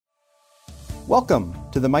Welcome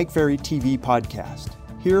to the Mike Ferry TV podcast.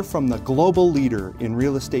 Hear from the global leader in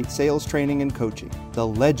real estate sales training and coaching, the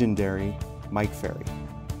legendary Mike Ferry.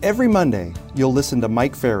 Every Monday, you'll listen to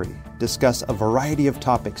Mike Ferry discuss a variety of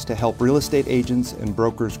topics to help real estate agents and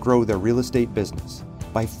brokers grow their real estate business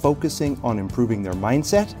by focusing on improving their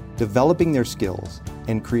mindset, developing their skills,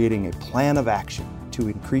 and creating a plan of action to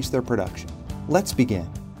increase their production. Let's begin.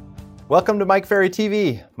 Welcome to Mike Ferry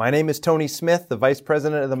TV. My name is Tony Smith, the Vice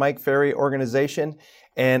President of the Mike Ferry organization,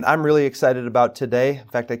 and I'm really excited about today. In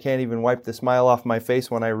fact, I can't even wipe the smile off my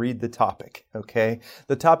face when I read the topic, okay?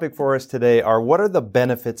 The topic for us today are, what are the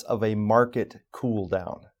benefits of a market cool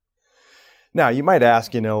down? Now, you might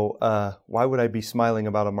ask, why would I be smiling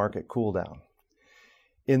about a market cool down?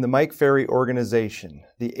 In the Mike Ferry organization,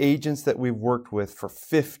 the agents that we've worked with for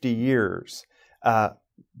 50 years,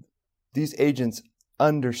 these agents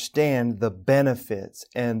understand the benefits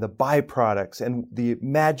and the byproducts and the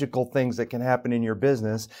magical things that can happen in your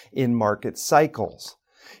business in market cycles.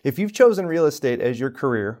 If you've chosen real estate as your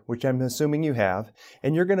career, which I'm assuming you have,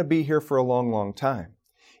 and you're going to be here for a long, long time,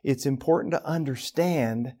 it's important to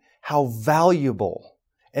understand how valuable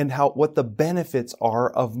and what the benefits are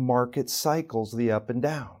of market cycles, the up and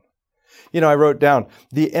down. I wrote down,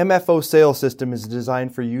 the MFO sales system is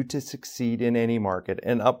designed for you to succeed in any market,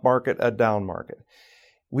 an up market, a down market.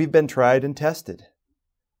 We've been tried and tested,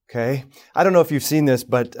 okay? I don't know if you've seen this,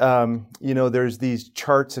 but, there's these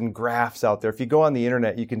charts and graphs out there. If you go on the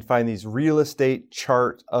internet, you can find these real estate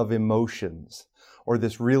chart of emotions, or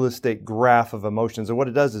this real estate graph of emotions. And what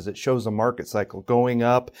it does is it shows a market cycle going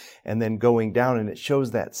up and then going down, and it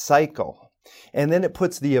shows that cycle. And then it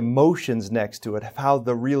puts the emotions next to it of how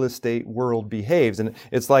the real estate world behaves. And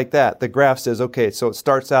it's like that. The graph says, okay, so it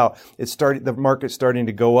starts out, the market's starting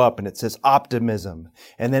to go up, and it says optimism.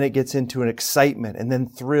 And then it gets into an excitement and then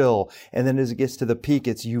thrill. And then as it gets to the peak,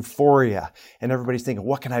 it's euphoria. And everybody's thinking,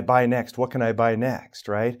 what can I buy next? What can I buy next?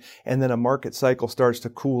 Right? And then a market cycle starts to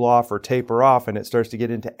cool off or taper off, and it starts to get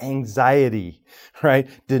into anxiety, right?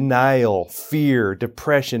 Denial, fear,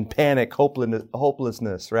 depression, panic,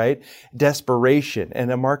 hopelessness, right? Desperation, and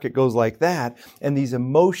a market goes like that, and these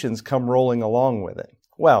emotions come rolling along with it.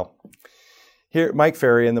 Well, here at Mike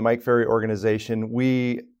Ferry and the Mike Ferry organization,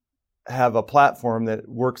 we have a platform that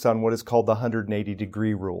works on what is called the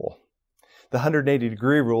 180-degree rule. The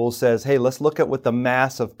 180-degree rule says, hey, let's look at what the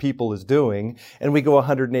mass of people is doing, and we go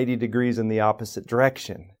 180 degrees in the opposite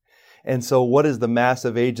direction. And so what is the mass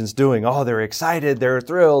of agents doing? Oh, they're excited, they're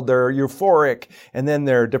thrilled, they're euphoric, and then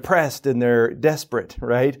they're depressed and they're desperate,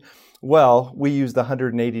 right? Well, we use the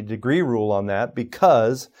 180-degree rule on that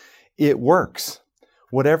because it works.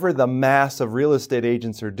 Whatever the mass of real estate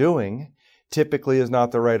agents are doing typically is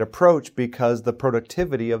not the right approach because the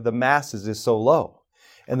productivity of the masses is so low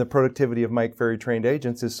and the productivity of Mike Ferry trained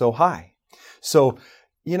agents is so high. So,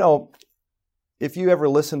 if you ever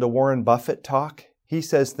listen to Warren Buffett talk, he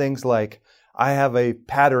says things like, I have a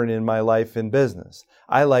pattern in my life in business.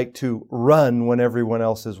 I like to run when everyone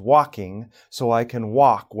else is walking so I can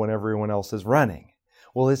walk when everyone else is running.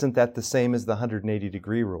 Well, isn't that the same as the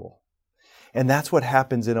 180-degree rule? And that's what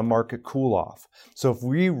happens in a market cool-off. So if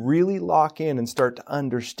we really lock in and start to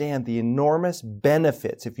understand the enormous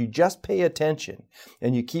benefits, if you just pay attention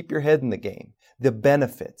and you keep your head in the game, the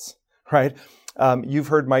benefits, right? You've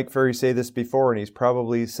heard Mike Ferry say this before, and he's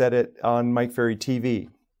probably said it on Mike Ferry TV.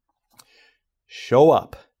 Show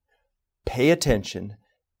up, pay attention,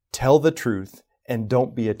 tell the truth, and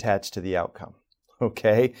don't be attached to the outcome.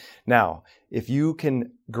 Okay? Now, if you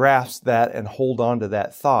can grasp that and hold on to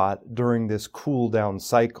that thought during this cool down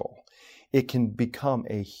cycle, it can become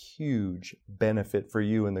a huge benefit for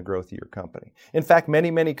you in the growth of your company. In fact, many,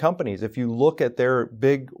 many companies, if you look at their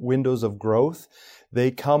big windows of growth, they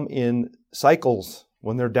come in cycles.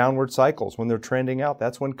 When they're downward cycles, when they're trending out,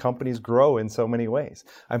 that's when companies grow in so many ways.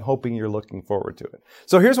 I'm hoping you're looking forward to it.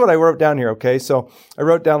 So here's what I wrote down here, okay? So I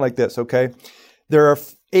wrote down like this, okay? There are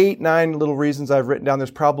 8, 9 little reasons I've written down. There's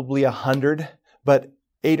probably 100, but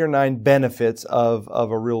 8 or 9 benefits of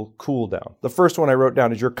a real cool down. The first one I wrote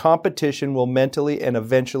down is your competition will mentally and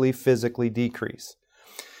eventually physically decrease.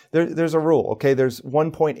 There's a rule, okay? There's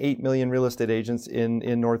 1.8 million real estate agents in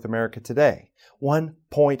North America today.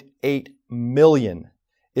 1.8 million.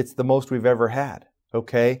 It's the most we've ever had,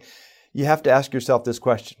 okay? You have to ask yourself this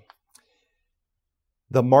question.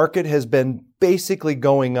 The market has been basically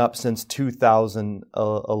going up since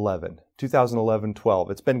 2011,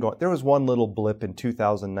 12. It's been going. There was one little blip in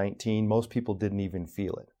 2019. Most people didn't even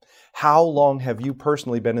feel it. How long have you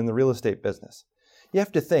personally been in the real estate business? You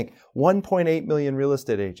have to think, 1.8 million real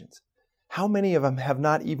estate agents. How many of them have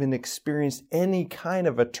not even experienced any kind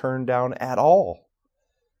of a turn down at all?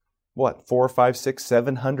 what, 4, 5, 6,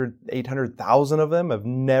 700, 800,000 of them have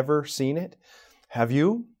never seen it. Have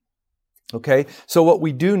you? Okay, so what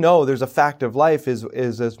we do know, there's a fact of life is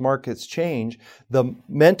as markets change, the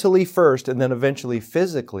mentally first and then eventually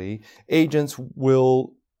physically, agents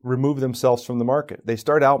will remove themselves from the market. They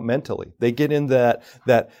start out mentally. They get in that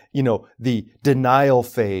the denial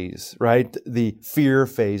phase, right? The fear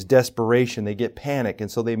phase, desperation. They get panic, and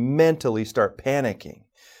so they mentally start panicking.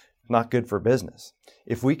 Not good for business.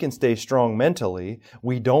 If we can stay strong mentally,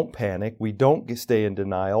 we don't panic, we don't stay in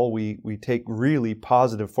denial, we take really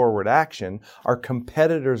positive forward action, our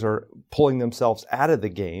competitors are pulling themselves out of the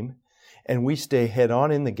game, and we stay head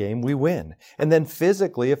on in the game, we win. And then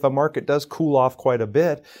physically, if a market does cool off quite a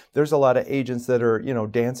bit, there's a lot of agents that are,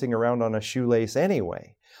 dancing around on a shoelace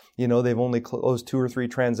anyway. They've only closed 2 or 3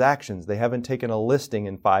 transactions. They haven't taken a listing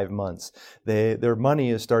in 5 months. Their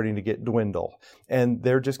money is starting to get dwindle. And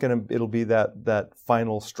they're just it'll be that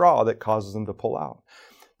final straw that causes them to pull out.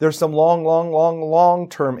 There's some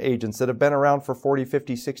long-term agents that have been around for 40,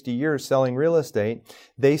 50, 60 years selling real estate.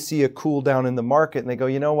 They see a cool down in the market and they go,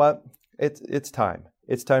 you know what? It's time.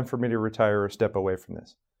 It's time for me to retire or step away from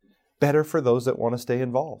this. Better for those that want to stay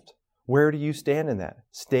involved. Where do you stand in that?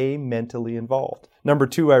 Stay mentally involved. Number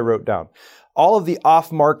 2, I wrote down, all of the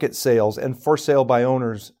off-market sales and for sale by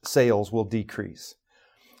owners sales will decrease.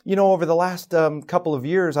 Over the last couple of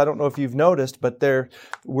years, I don't know if you've noticed, but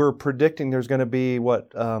we're predicting there's going to be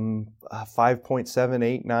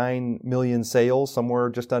 5.789 million sales, somewhere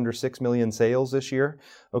just under 6 million sales this year.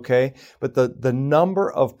 Okay, but the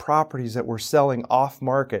number of properties that we're selling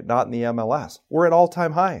off-market, not in the MLS, we're at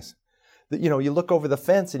all-time highs. You look over the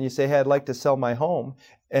fence and you say, hey, I'd like to sell my home.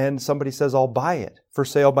 And somebody says, I'll buy it. For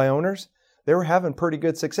sale by owners? They were having pretty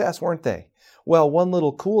good success, weren't they? Well, one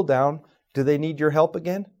little cool down, do they need your help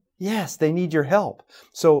again? Yes, they need your help.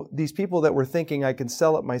 So these people that were thinking I can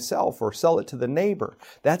sell it myself or sell it to the neighbor,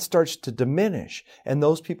 that starts to diminish. And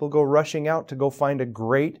those people go rushing out to go find a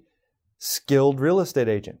great, skilled real estate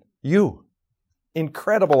agent. You.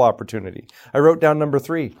 Incredible opportunity. I wrote down number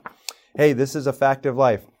 3. Hey, this is a fact of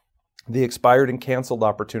life. The expired and canceled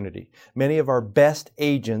opportunity. Many of our best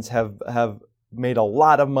agents have made a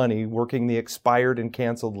lot of money working the expired and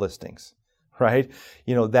canceled listings, right?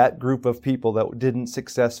 That group of people that didn't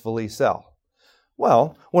successfully sell.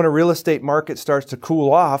 Well, when a real estate market starts to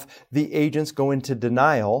cool off, the agents go into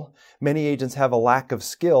denial. Many agents have a lack of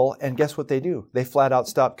skill, and guess what they do? They flat out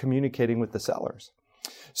stop communicating with the sellers.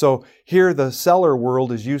 So here the seller world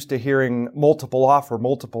is used to hearing multiple offer,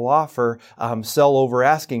 sell over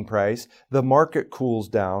asking price. The market cools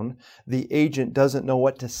down. The agent doesn't know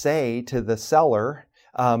what to say to the seller.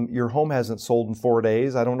 Your home hasn't sold in 4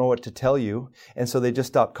 days. I don't know what to tell you. And so they just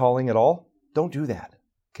stop calling at all. Don't do that.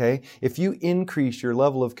 Okay? If you increase your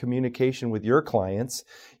level of communication with your clients,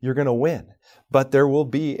 you're going to win. But there will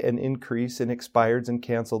be an increase in expireds and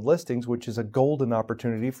canceled listings, which is a golden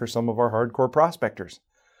opportunity for some of our hardcore prospectors.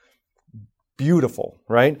 Beautiful,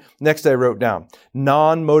 right? Next I wrote down,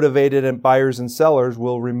 non-motivated buyers and sellers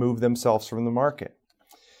will remove themselves from the market.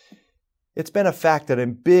 It's been a fact that a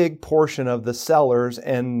big portion of the sellers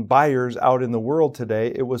and buyers out in the world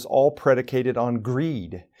today, it was all predicated on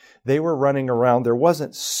greed. They were running around, there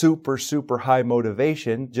wasn't super high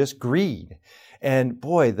motivation, just greed. And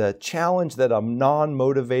boy, the challenge that a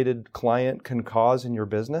non-motivated client can cause in your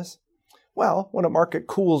business, well, when a market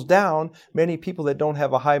cools down, many people that don't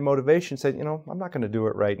have a high motivation say, I'm not going to do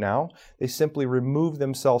it right now. They simply remove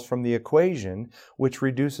themselves from the equation, which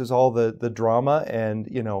reduces all the drama and,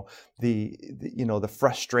 the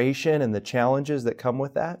frustration and the challenges that come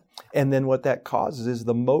with that. And then what that causes is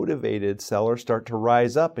the motivated sellers start to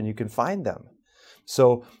rise up and you can find them.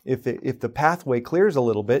 So if the pathway clears a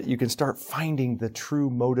little bit, you can start finding the true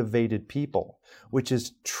motivated people, which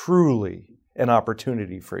is truly an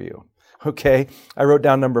opportunity for you. Okay, I wrote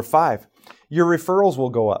down number 5. Your referrals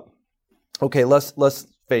will go up. Okay, let's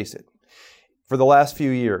face it. For the last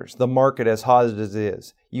few years, the market as hot as it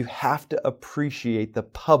is, you have to appreciate the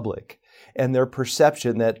public and their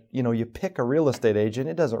perception that, you pick a real estate agent,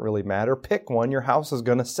 it doesn't really matter. Pick one, your house is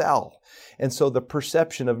going to sell. And so the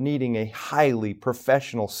perception of needing a highly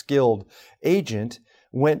professional, skilled agent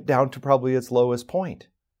went down to probably its lowest point.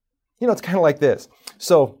 It's kind of like this.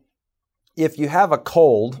 So if you have a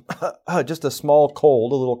cold, just a small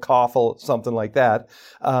cold, a little cough, something like that,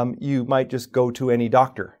 you might just go to any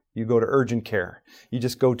doctor. You go to urgent care. You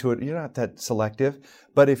just go to it. You're not that selective.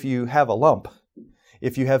 But if you have a lump,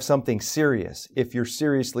 if you have something serious, if you're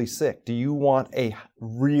seriously sick, do you want a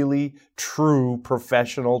really true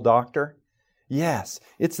professional doctor? Yes,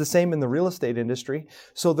 it's the same in the real estate industry.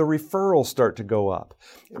 So the referrals start to go up.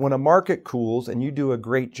 When a market cools and you do a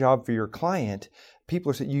great job for your client,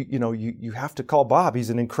 people are saying, you have to call Bob. He's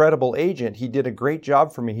an incredible agent. He did a great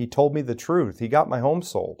job for me. He told me the truth. He got my home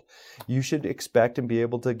sold. You should expect and be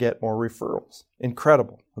able to get more referrals.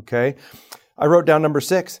 Incredible. Okay. I wrote down number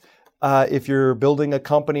 6. If you're building a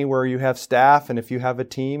company where you have staff and if you have a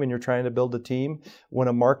team and you're trying to build a team, when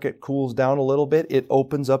a market cools down a little bit, it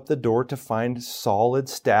opens up the door to find solid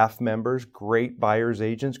staff members, great buyers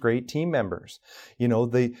agents, great team members.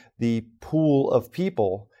 The pool of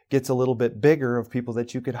people gets a little bit bigger of people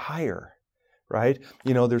that you could hire. Right?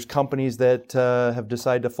 There's companies that have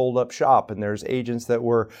decided to fold up shop, and there's agents that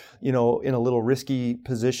were, in a little risky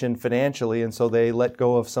position financially, and so they let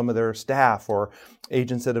go of some of their staff, or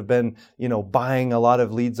agents that have been, buying a lot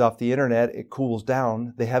of leads off the internet. It cools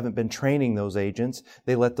down. They haven't been training those agents.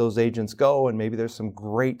 They let those agents go, and maybe there's some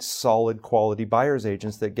great, solid, quality buyers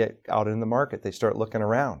agents that get out in the market. They start looking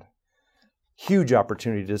around. Huge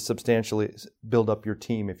opportunity to substantially build up your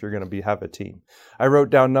team if you're going to have a team. I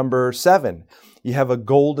wrote down number 7. You have a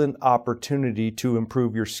golden opportunity to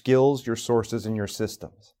improve your skills, your sources, and your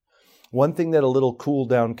systems. One thing that a little cool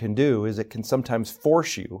down can do is it can sometimes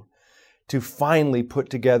force you to finally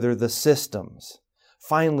put together the systems,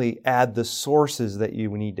 finally add the sources that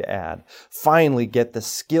you need to add, finally get the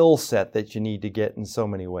skill set that you need to get in so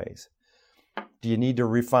many ways. Do you need to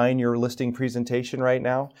refine your listing presentation right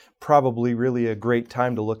now? Probably really a great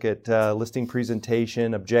time to look at listing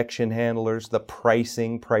presentation, objection handlers, the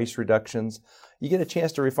pricing, price reductions. You get a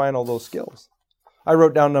chance to refine all those skills. I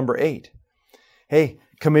wrote down number 8. Hey,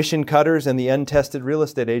 commission cutters and the untested real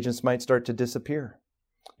estate agents might start to disappear.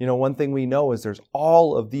 One thing we know is there's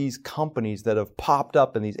all of these companies that have popped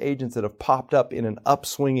up and these agents that have popped up in an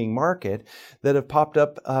upswinging market that have popped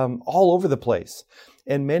up all over the place.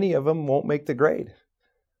 And many of them won't make the grade,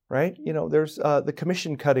 right? There's the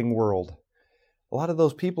commission cutting world. A lot of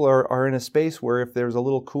those people are in a space where if there's a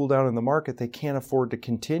little cool down in the market, they can't afford to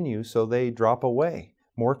continue, so they drop away.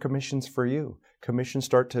 More commissions for you. Commissions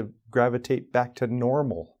start to gravitate back to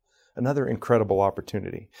normal. Another incredible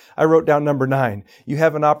opportunity. I wrote down number 9. You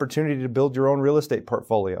have an opportunity to build your own real estate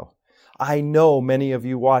portfolio. I know many of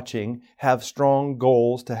you watching have strong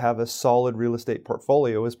goals to have a solid real estate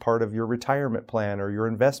portfolio as part of your retirement plan or your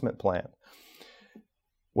investment plan.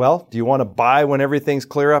 Well, do you want to buy when everything's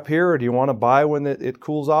clear up here, or do you want to buy when it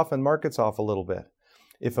cools off and markets off a little bit?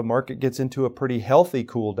 If a market gets into a pretty healthy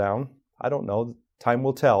cool down, I don't know, time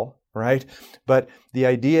will tell, right? But the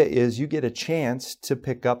idea is you get a chance to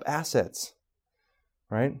pick up assets,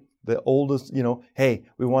 right? The oldest, hey,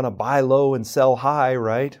 we want to buy low and sell high,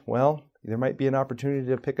 right? Well, there might be an opportunity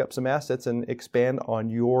to pick up some assets and expand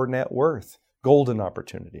on your net worth. Golden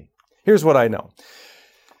opportunity. Here's what I know.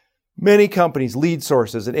 Many companies, lead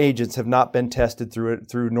sources, and agents have not been tested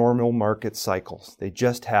through normal market cycles. They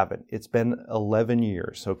just haven't. It's been 11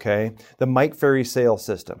 years, okay? The Mike Ferry sales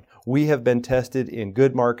system. We have been tested in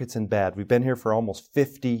good markets and bad. We've been here for almost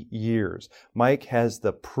 50 years. Mike has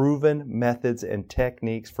the proven methods and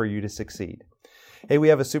techniques for you to succeed. Hey, we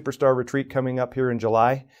have a superstar retreat coming up here in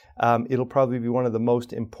July. It'll probably be one of the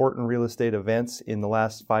most important real estate events in the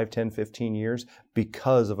last 5, 10, 15 years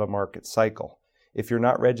because of a market cycle. If you're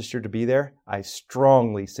not registered to be there, I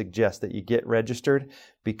strongly suggest that you get registered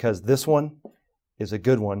because this one is a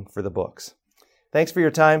good one for the books. Thanks for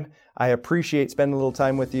your time. I appreciate spending a little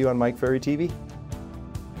time with you on Mike Ferry TV.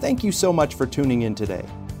 Thank you so much for tuning in today.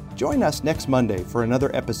 Join us next Monday for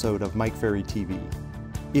another episode of Mike Ferry TV.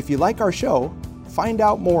 If you like our show, find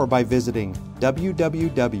out more by visiting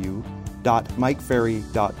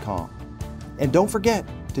www.mikeferry.com. And don't forget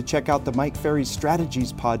to check out the Mike Ferry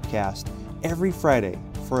Strategies podcast every Friday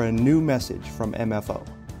for a new message from MFO.